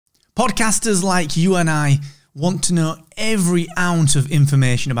Podcasters like you and I want to know every ounce of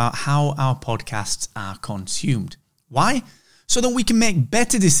information about how our podcasts are consumed. Why? So that we can make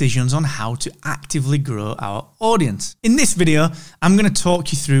better decisions on how to actively grow our audience. In this video, I'm going to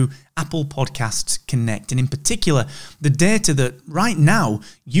talk you through Apple Podcasts Connect, and in particular, the data that right now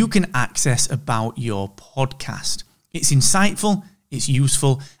you can access about your podcast. It's insightful, it's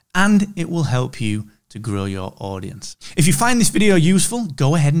useful, and it will help you to grow your audience. If you find this video useful,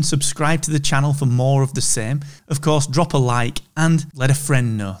 go ahead and subscribe to the channel for more of the same. Of course, drop a like and let a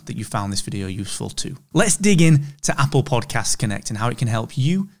friend know that you found this video useful too. Let's dig in to Apple Podcasts Connect and how it can help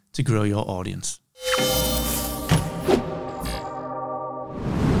you to grow your audience.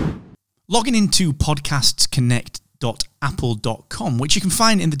 Logging into podcastsconnect.apple.com, which you can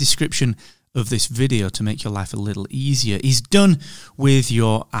find in the description of this video to make your life a little easier, is done with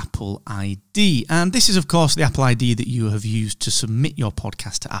your Apple ID. And this is, of course, the Apple ID that you have used to submit your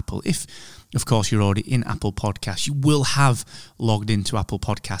podcast to Apple. If, of course, you're already in Apple Podcasts, you will have logged into Apple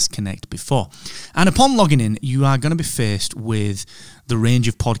Podcasts Connect before. And upon logging in, you are going to be faced with the range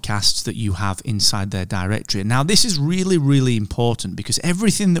of podcasts that you have inside their directory. Now, this is really, really important because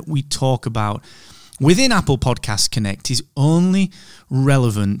everything that we talk about within Apple Podcasts Connect is only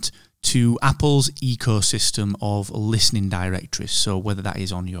relevant to Apple's ecosystem of listening directories. So whether that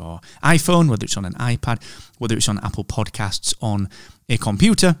is on your iPhone, whether it's on an iPad, whether it's on Apple Podcasts on a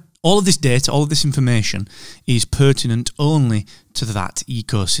computer, all of this data, all of this information is pertinent only to that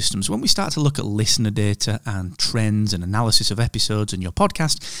ecosystem. So when we start to look at listener data and trends and analysis of episodes in your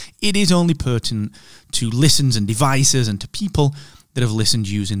podcast, it is only pertinent to listens and devices and to people that have listened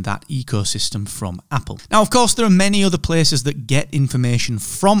using that ecosystem from Apple. Now, of course, there are many other places that get information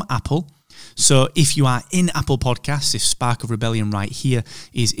from Apple. So if you are in Apple Podcasts, if Spark of Rebellion right here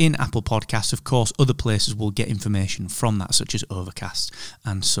is in Apple Podcasts, of course, other places will get information from that, such as Overcast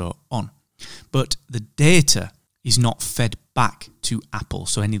and so on. But the data is not fed back to Apple.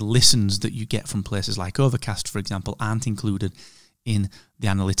 So any listens that you get from places like Overcast, for example, aren't included in the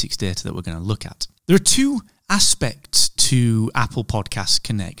analytics data that we're going to look at. There are two aspects to Apple Podcasts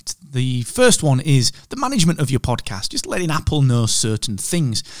Connect. The first one is the management of your podcast, just letting Apple know certain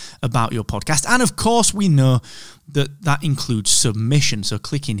things about your podcast. And of course, we know that that includes submission. So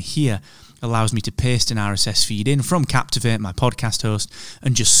clicking here allows me to paste an RSS feed in from Captivate, my podcast host,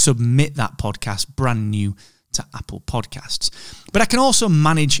 and just submit that podcast brand new to Apple Podcasts. But I can also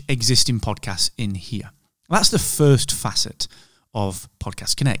manage existing podcasts in here. That's the first facet of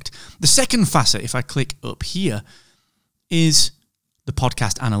Podcast Connect. The second facet, if I click up here, is the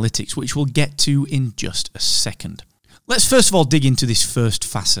podcast analytics, which we'll get to in just a second. Let's first of all dig into this first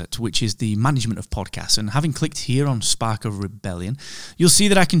facet, which is the management of podcasts. And having clicked here on Spark of Rebellion, you'll see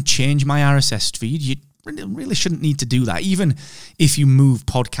that I can change my RSS feed. You really shouldn't need to do that. Even if you move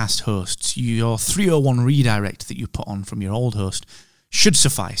podcast hosts, your 301 redirect that you put on from your old host should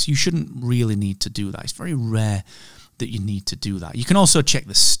suffice. You shouldn't really need to do that. It's very rare that you need to do that. You can also check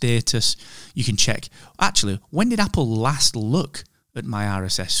the status. You can check, actually, when did Apple last look at my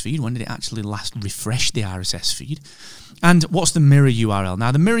RSS feed? When did it actually last refresh the RSS feed? And what's the mirror URL?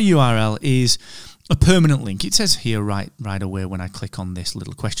 Now, the mirror URL is a permanent link. It says here right away when I click on this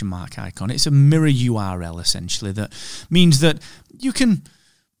little question mark icon. It's a mirror URL, essentially, that means that you can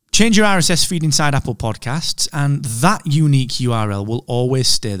change your RSS feed inside Apple Podcasts, and that unique URL will always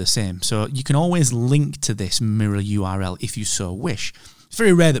stay the same. So you can always link to this mirror URL if you so wish. It's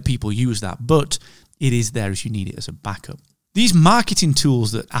very rare that people use that, but it is there if you need it as a backup. These marketing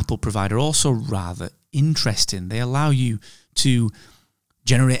tools that Apple provide are also rather interesting. They allow you to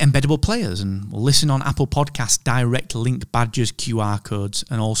generate embeddable players and listen on Apple Podcasts, direct link badges, QR codes,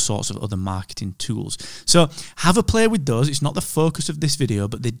 and all sorts of other marketing tools. So have a play with those. It's not the focus of this video,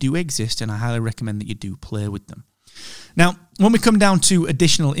 but they do exist, and I highly recommend that you do play with them. Now, when we come down to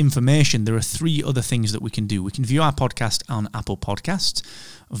additional information, there are three other things that we can do. We can view our podcast on Apple Podcasts.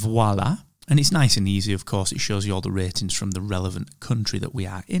 Voila. And it's nice and easy, of course. It shows you all the ratings from the relevant country that we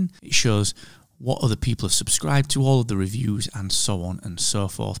are in. It shows what other people have subscribed to, all of the reviews, and so on and so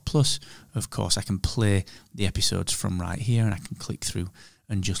forth. Plus, of course, I can play the episodes from right here, and I can click through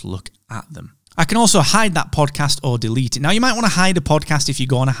and just look at them. I can also hide that podcast or delete it. Now, you might want to hide a podcast if you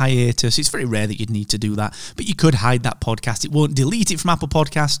go on a hiatus. It's very rare that you'd need to do that, but you could hide that podcast. It won't delete it from Apple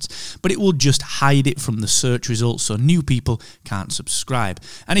Podcasts, but it will just hide it from the search results so new people can't subscribe.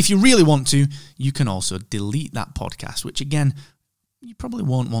 And if you really want to, you can also delete that podcast, which again, you probably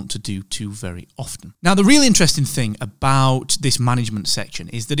won't want to do too very often. Now, the really interesting thing about this management section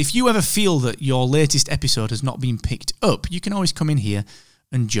is that if you ever feel that your latest episode has not been picked up, you can always come in here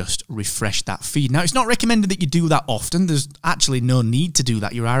and just refresh that feed. Now, it's not recommended that you do that often. There's actually no need to do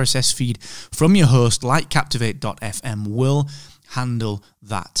that. Your RSS feed from your host, like Captivate.fm, will handle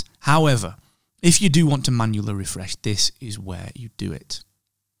that. However, if you do want to manually refresh, this is where you do it.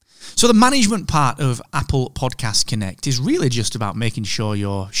 So the management part of Apple Podcasts Connect is really just about making sure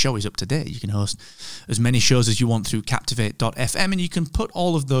your show is up to date. You can host as many shows as you want through Captivate.fm, and you can put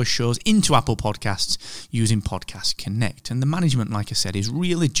all of those shows into Apple Podcasts using Podcast Connect. And the management, like I said, is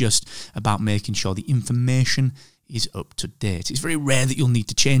really just about making sure the information is up to date. It's very rare that you'll need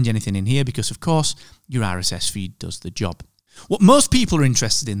to change anything in here because, of course, your RSS feed does the job. What most people are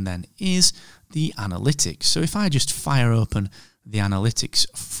interested in then is the analytics. So if I just fire open the analytics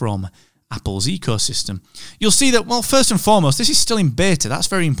from Apple's ecosystem, you'll see that, well, first and foremost, this is still in beta. That's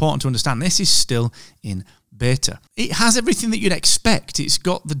very important to understand. This is still in beta. It has everything that you'd expect. It's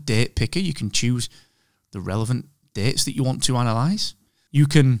got the date picker. You can choose the relevant dates that you want to analyze. You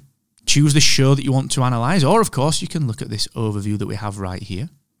can choose the show that you want to analyze, or, of course, you can look at this overview that we have right here.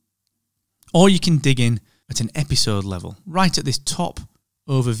 Or you can dig in at an episode level. Right at this top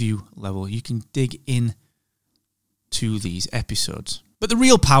overview level, you can dig in to these episodes. But the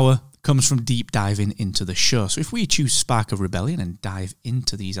real power comes from deep diving into the show. So if we choose Spark of Rebellion and dive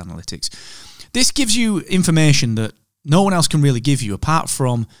into these analytics, this gives you information that no one else can really give you apart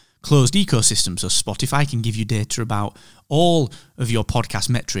from closed ecosystems. So Spotify can give you data about all of your podcast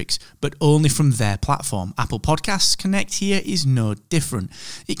metrics, but only from their platform. Apple Podcasts Connect here is no different.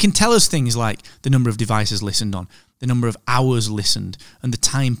 It can tell us things like the number of devices listened on, the number of hours listened, and the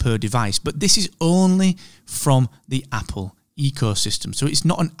time per device. But this is only from the Apple ecosystem. So it's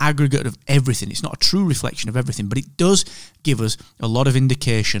not an aggregate of everything. It's not a true reflection of everything, but it does give us a lot of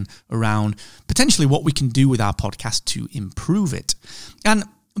indication around potentially what we can do with our podcast to improve it. And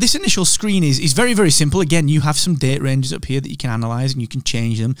this initial screen is very, very simple. Again, you have some date ranges up here that you can analyze and you can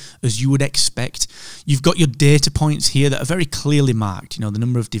change them as you would expect. You've got your data points here that are very clearly marked. You know, the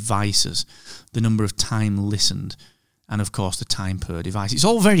number of devices, the number of time listened, and of course the time per device. It's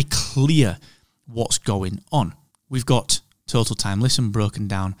all very clear what's going on. We've got total time listened broken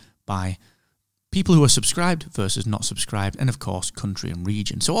down by people who are subscribed versus not subscribed, and of course country and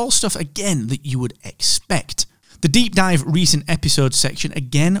region. So all stuff, again, that you would expect. The deep dive recent episodes section,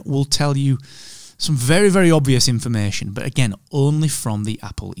 again, will tell you some very, very obvious information, but again, only from the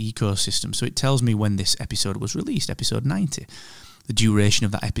Apple ecosystem. So it tells me when this episode was released, episode 90, the duration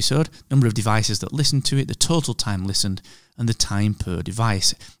of that episode, number of devices that listened to it, the total time listened, and the time per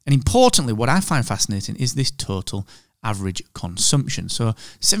device. And importantly, what I find fascinating is this total average consumption. So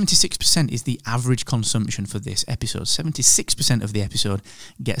 76% is the average consumption for this episode. 76% of the episode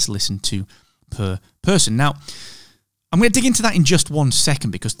gets listened to per person. Now, I'm going to dig into that in just 1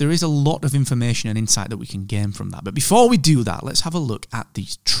 second because there is a lot of information and insight that we can gain from that. But before we do that, let's have a look at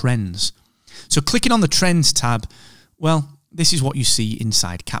these trends. So clicking on the Trends tab, well, this is what you see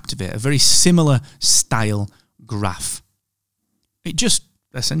inside Captivate, a very similar style graph. It just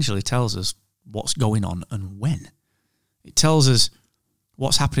essentially tells us what's going on and when. It tells us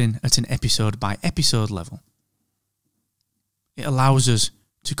what's happening at an episode by episode level. It allows us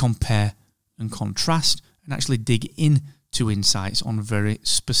to compare and contrast and actually dig into insights on very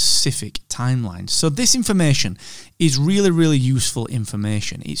specific timelines. So this information is really, really useful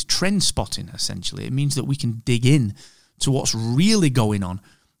information. It's trend spotting, essentially. It means that we can dig in to what's really going on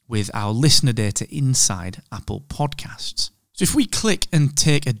with our listener data inside Apple Podcasts. So if we click and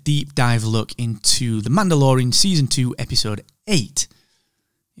take a deep dive look into The Mandalorian Season 2, Episode 8,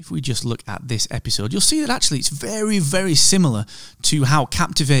 if we just look at this episode, you'll see that actually it's very, very similar to how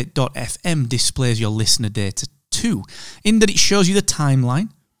Captivate.fm displays your listener data too, in that it shows you the timeline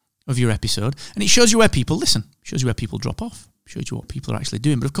of your episode and it shows you where people listen, shows you where people drop off, shows you what people are actually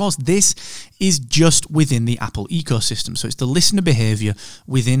doing. But of course, this is just within the Apple ecosystem. So it's the listener behavior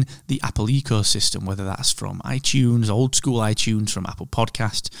within the Apple ecosystem, whether that's from iTunes, old school iTunes, from Apple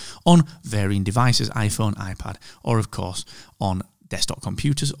Podcasts, on varying devices, iPhone, iPad, or of course on desktop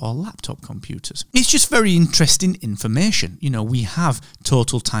computers or laptop computers. It's just very interesting information. You know, we have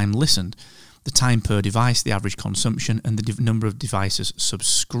total time listened, the time per device, the average consumption, and the number of devices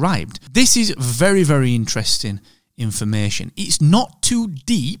subscribed. This is very, very interesting information. It's not too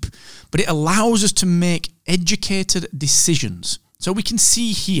deep, but it allows us to make educated decisions. So we can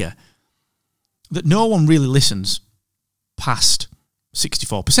see here that no one really listens past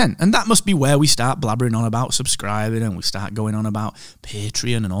 64%. And that must be where we start blabbering on about subscribing and we start going on about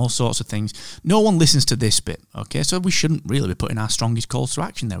Patreon and all sorts of things. No one listens to this bit, okay? So we shouldn't really be putting our strongest calls to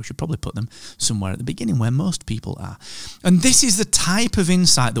action there. We should probably put them somewhere at the beginning where most people are. And this is the type of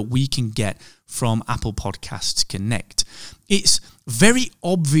insight that we can get from Apple Podcasts Connect. It's Very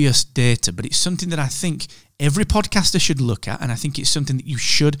obvious data, but it's something that I think every podcaster should look at, and I think it's something that you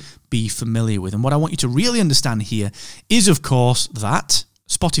should be familiar with. And what I want you to really understand here is, of course, that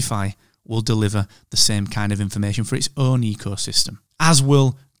Spotify will deliver the same kind of information for its own ecosystem, as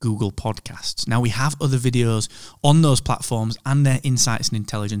will Google Podcasts. Now, we have other videos on those platforms and their insights and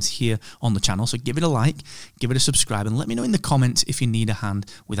intelligence here on the channel, so give it a like, give it a subscribe, and let me know in the comments if you need a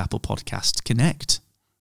hand with Apple Podcasts Connect.